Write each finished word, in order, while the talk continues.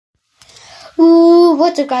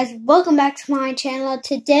What's up, guys? Welcome back to my channel.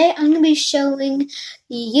 Today I'm going to be showing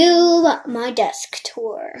you my desk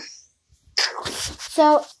tour.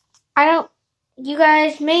 So, you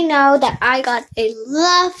guys may know that I got a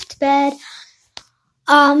loft bed,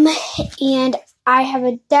 and I have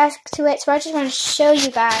a desk to it, so I just want to show you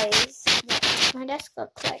guys what my desk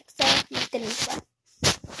looks like. So, let's get into it.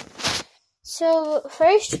 So,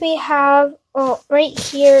 first we have, right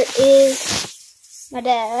here is my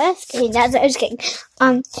desk. Okay, I was kidding.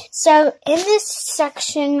 So in this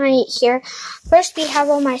section right here, first we have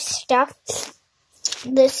all my stuff.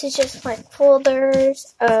 This is just my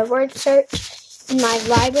folders, word search, and my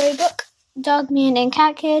library book, Dog Man and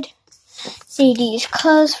Cat Kid, CDs,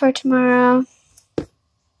 clothes for tomorrow.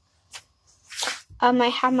 I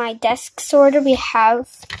have my desk sorter. We have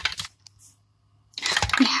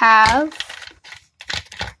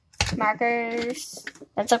markers,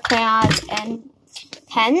 pencil, crayons, and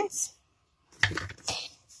pens.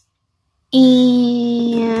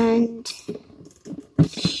 And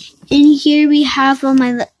in here we have all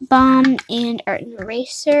my lip balm and art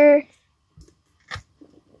eraser.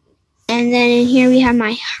 And then in here we have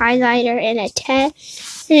my highlighter and a pen.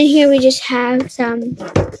 And in here we just have some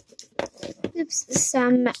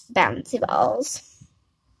bouncy balls.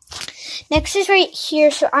 Next is right here.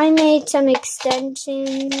 So I made some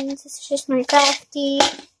extensions. This is just my crafty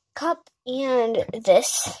cup and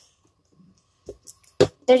this.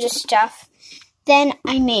 They're just stuff. Then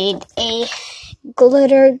I made a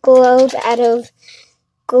glitter globe out of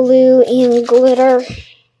glue and glitter.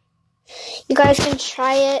 You guys can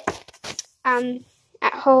try it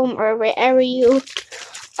at home or wherever you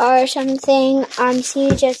are or something. So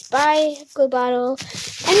you just buy a glue bottle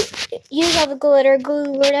and use all the glitter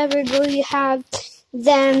glue, whatever glue you have.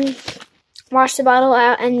 Then wash the bottle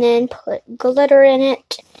out and then put glitter in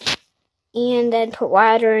it. And then put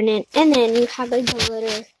water in it, and then you have a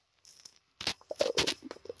glitter.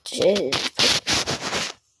 And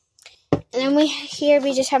then here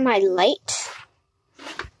we just have my light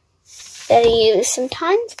that I use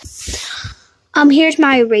sometimes. Here's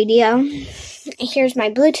my radio. Here's my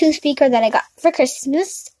Bluetooth speaker that I got for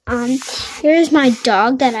Christmas. Here's my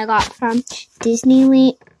dog that I got from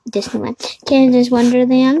Disneyland, Canada's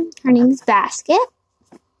Wonderland. Her name is Basket.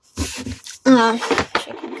 She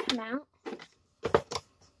can come out.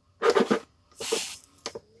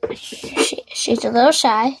 She's a little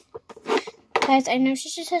shy. Guys, I know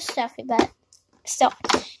she's just a stuffy, but still.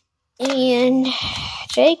 And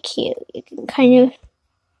very cute. You can kind of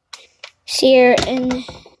see her in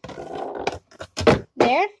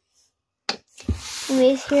there.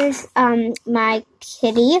 Anyways, here's my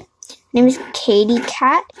kitty. Her name is Katie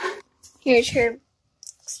Cat. Here's her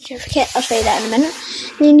certificate. I'll show you that in a minute.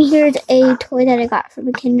 And then here's a toy that I got from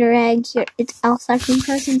a Kinder Egg. Here, it's Elsa from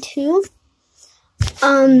Frozen 2.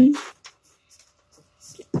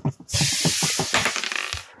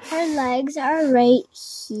 Her legs are right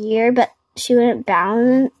here, but she wouldn't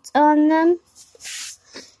balance on them.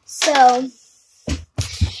 So,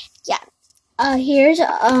 yeah. Here's,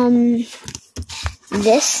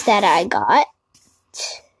 this that I got.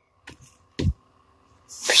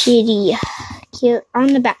 Pretty cute.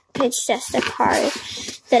 On the back page, just a card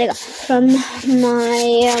that I got from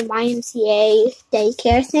my YMCA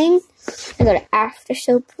daycare thing. I got an after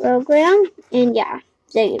show program, and yeah,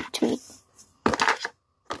 they gave it to me.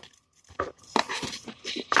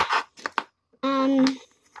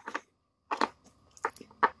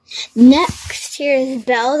 Next, here's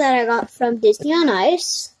Belle that I got from Disney on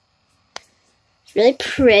Ice. It's really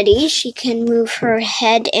pretty. She can move her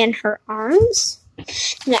head and her arms.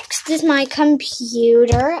 Next is my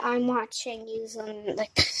computer. I'm watching using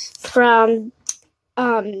from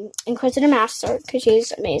Inquisitor Master because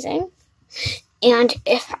she's amazing. And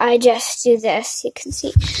if I just do this, you can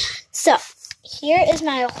see. So here is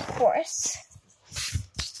my horse.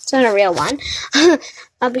 It's not a real one.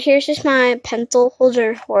 But here's just my pencil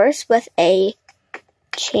holder horse with a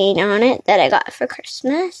chain on it that I got for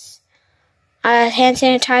Christmas. Hand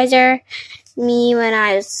sanitizer. Me when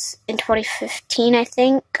I was in 2015, I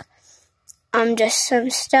think. Just some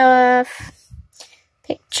stuff.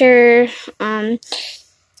 Picture.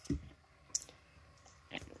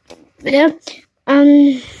 Yeah.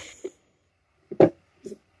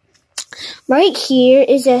 Right here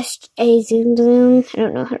is just a Zoom Zoom. I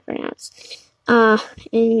don't know how to pronounce.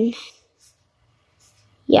 And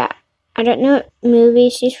yeah, I don't know what movie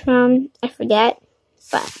she's from. I forget,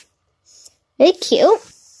 but very cute.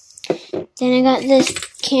 Then I got this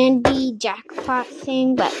candy jackpot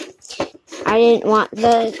thing, but I didn't want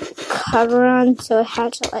the cover on, so I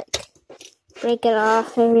had to break it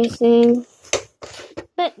off, everything.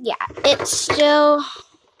 But yeah, it still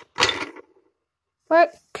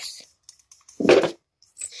works. And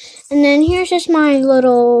then here's just my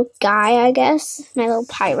little guy, I guess, my little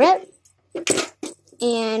pirate.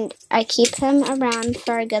 And I keep him around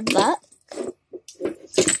for good luck.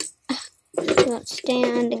 Let's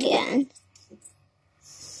stand again.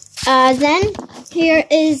 Then here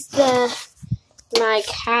is my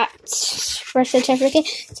cat's birth certificate.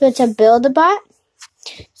 So it's a Build-A-Bot.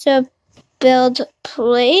 So build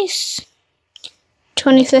place,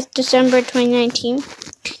 25th December 2019.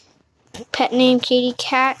 Pet name Kitty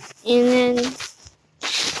Cat, and then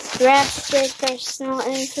the rest is personal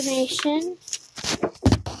information.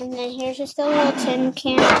 And then here's just a little tin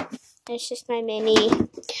can. It's just my mini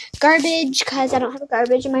garbage because I don't have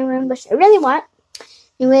garbage in my room, which I really want.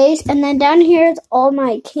 Anyways, and then down here is all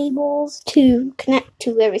my cables to connect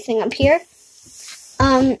to everything up here.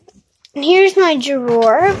 Here's my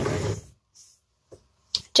drawer.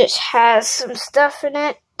 Just has some stuff in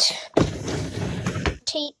it.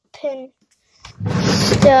 Tape and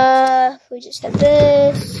stuff. We just have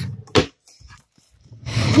this.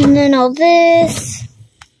 And then all this.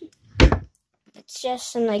 It's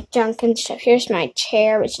just some like junk and stuff. Here's my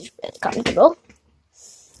chair, which is really comfortable.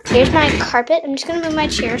 Here's my carpet. I'm just gonna move my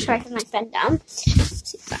chair so I can like bend down.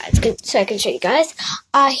 So I can show you guys.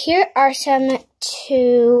 Here are some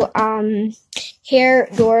two hair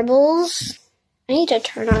doorables. I need to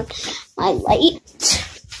turn on my light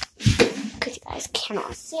because you guys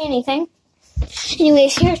cannot see anything.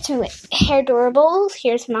 Anyways, here's some hair doorables.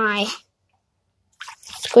 Here's my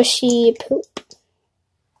squishy poop.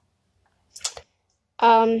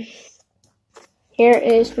 Here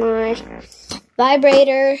is my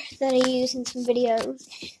vibrator that I use in some videos.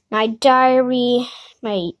 My diary,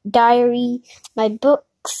 my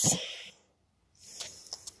books.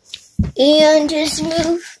 And just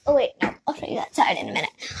move, oh wait, no, I'll show you that side in a minute.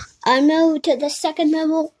 I'll move to the second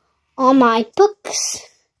level on my books.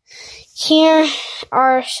 Here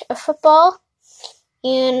are a football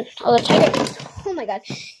and all the Tiger, oh my god,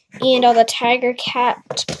 and all the Tiger Cat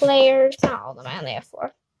players, not all of them, I only have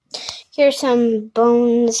 4. Here's some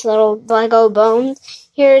bones, little Lego bones.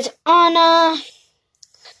 Here's Anna,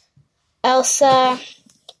 Elsa,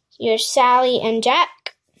 here's Sally and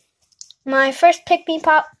Jack. My first Pick Me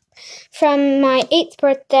Pop from my 8th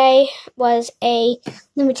birthday was a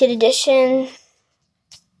limited edition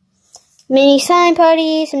mini sign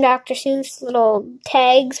party, some Dr. Seuss little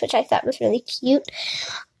tags, which I thought was really cute.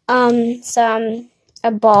 A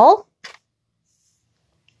ball.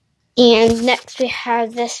 And next we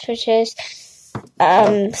have this, which is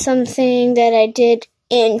something that I did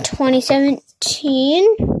in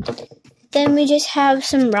 2017. Then we just have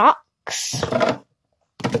some rocks.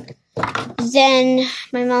 Then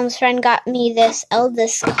my mom's friend got me this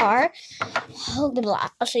Elvis car. Oh, the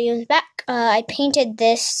block. I'll show you in the back. I painted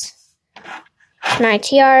this, my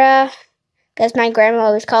tiara, because my grandma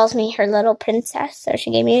always calls me her little princess, so she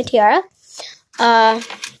gave me a tiara.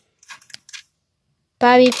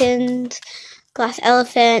 Bobby pins, glass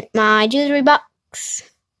elephant, my jewelry box,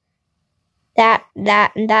 that. I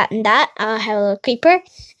have a little creeper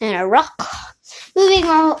and a rock. Moving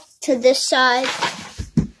on to this side.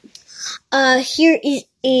 Here is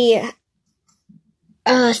a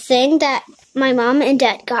thing that my mom and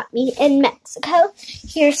dad got me in Mexico.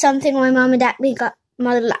 Here's something my mom and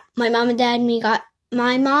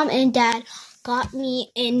dad got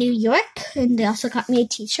me in New York, and they also got me a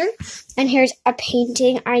t-shirt. And here's a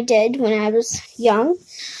painting I did when I was young.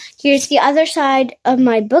 Here's the other side of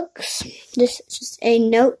my books. This is just a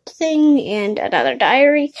note thing and another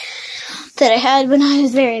diary that I had when I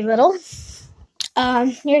was very little.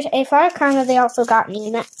 Here's a fire that they also got me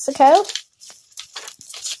in Mexico.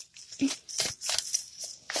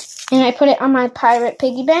 And I put it on my pirate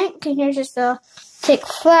piggy bank. And here's just a thick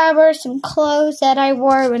flowers, some clothes that I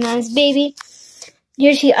wore when I was a baby.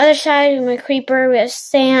 Here's the other side of my creeper with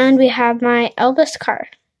sand. We have my Elvis car.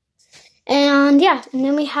 And yeah, and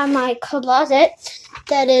then we have my closet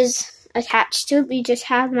that is attached to it. We just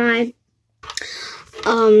have my,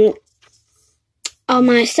 all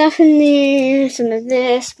my stuff in there, some of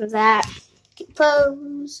this, some of that,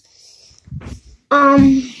 clothes.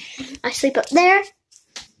 I sleep up there.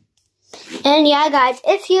 And yeah, guys,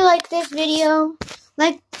 if you like this video,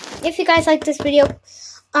 if you guys like this video,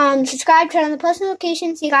 subscribe, turn on the post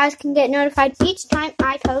notifications so you guys can get notified each time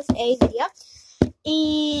I post a video.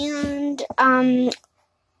 And,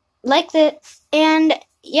 like this, and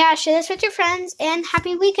yeah, share this with your friends, and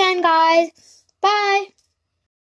happy weekend, guys. Bye.